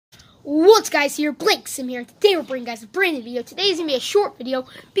What's guys, here, Blake Sim here. Today we're bringing guys a brand new video. Today is going to be a short video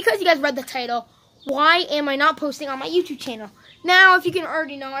because you guys read the title. Why am I not posting on my YouTube channel? Now, if you can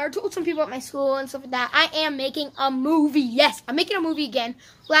already know, I told some people at my school and stuff like that, I am making a movie. Yes, I'm making a movie again.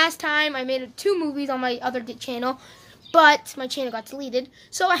 Last time I made 2 movies on my other channel, but my channel got deleted.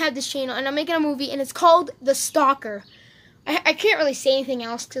 So I have this channel and I'm making a movie and it's called The Stalker. I can't really say anything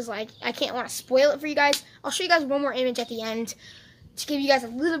else because I can't want to spoil it for you guys. I'll show you guys one more image at the end to give you guys a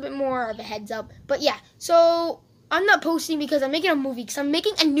little bit more of a heads up. But yeah, so I'm not posting because I'm making a movie, because I'm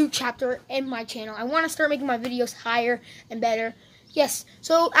making a new chapter in my channel. I want to start making my videos higher and better. Yes,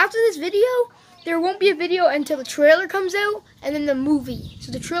 so after this video, there won't be a video until the trailer comes out and then the movie.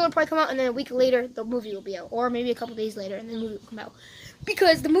 So the trailer will probably come out and then a week later, the movie will be out. Or maybe a couple days later and then the movie will come out.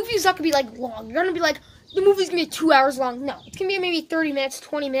 Because the movie is not going to be like long. You're going to be like, the movie's going to be 2 hours long. No, it's going to be maybe 30 minutes,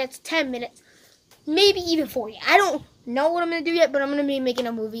 20 minutes, 10 minutes, maybe even 40. I don't know what I'm going to do yet, but I'm going to be making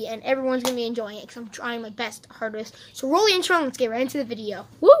a movie and everyone's going to be enjoying it because I'm trying my best, hardest. So roll the intro and let's get right into the video.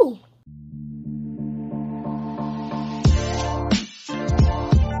 Woo!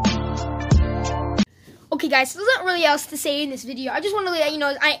 Okay guys, so there's not really else to say in this video. I just want to let you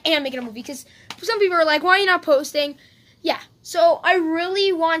know I am making a movie because some people are like, why are you not posting? Yeah, so I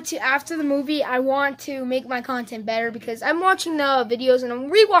really want to, after the movie, I want to make my content better because I'm watching the videos and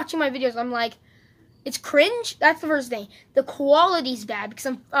I'm rewatching my videos. I'm like, it's cringe. That's the first thing. The quality's bad because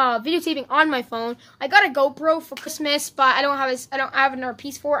I'm videotaping on my phone. I got a GoPro for Christmas, but I don't have another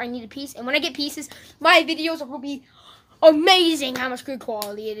piece for it. I need a piece, and when I get pieces, my videos will be amazing how much good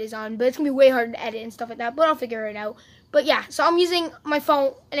quality it is on, but it's gonna be way harder to edit and stuff like that, but I'll figure it out. But yeah, so I'm using my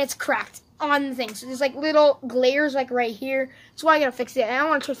phone and it's cracked on the thing, so there's like little glares like right here. That's why I gotta fix it, and I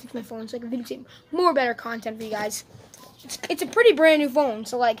want to try to fix my phone so I can videotape more better content for you guys. It's a pretty brand new phone,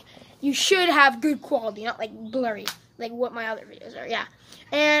 so like you should have good quality, not like blurry like what my other videos are. Yeah,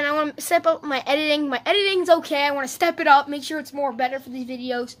 and I want to step up my editing. My editing's okay. I want to step it up, make sure it's more better for these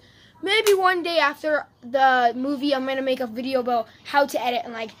videos. Maybe one day after the movie, I'm gonna make a video about how to edit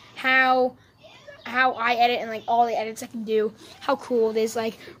and like how I edit and like all the edits I can do. How cool it is.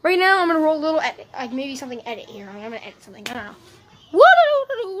 Like right now, I'm gonna roll a little edit, like maybe something edit here. I'm gonna edit something. I don't know.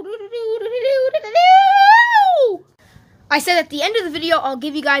 I said at the end of the video, I'll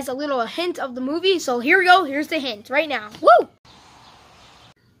give you guys a little hint of the movie. So here we go. Here's the hint right now. Woo!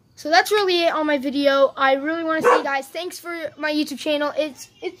 So that's really it on my video. I really want to say, guys, thanks for my YouTube channel.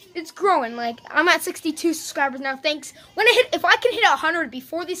 It's growing. Like I'm at 62 subscribers now. Thanks. If I can hit 100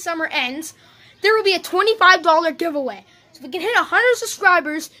 before the summer ends, there will be a $25 giveaway. So if we can hit 100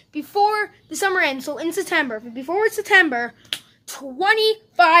 subscribers before the summer ends, so in September, before it's September,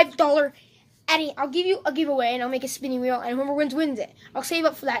 $25 Eddie, I'll give you a giveaway and I'll make a spinning wheel and whoever wins it. I'll save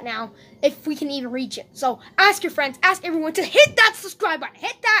up for that now if we can even reach it. So ask your friends, ask everyone to hit that subscribe button.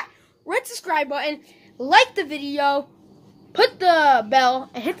 Hit that red subscribe button, like the video, put the bell,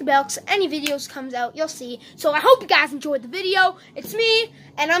 and hit the bell so any videos comes out, you'll see. So I hope you guys enjoyed the video. It's me,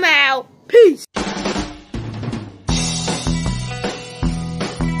 and I'm out. Peace.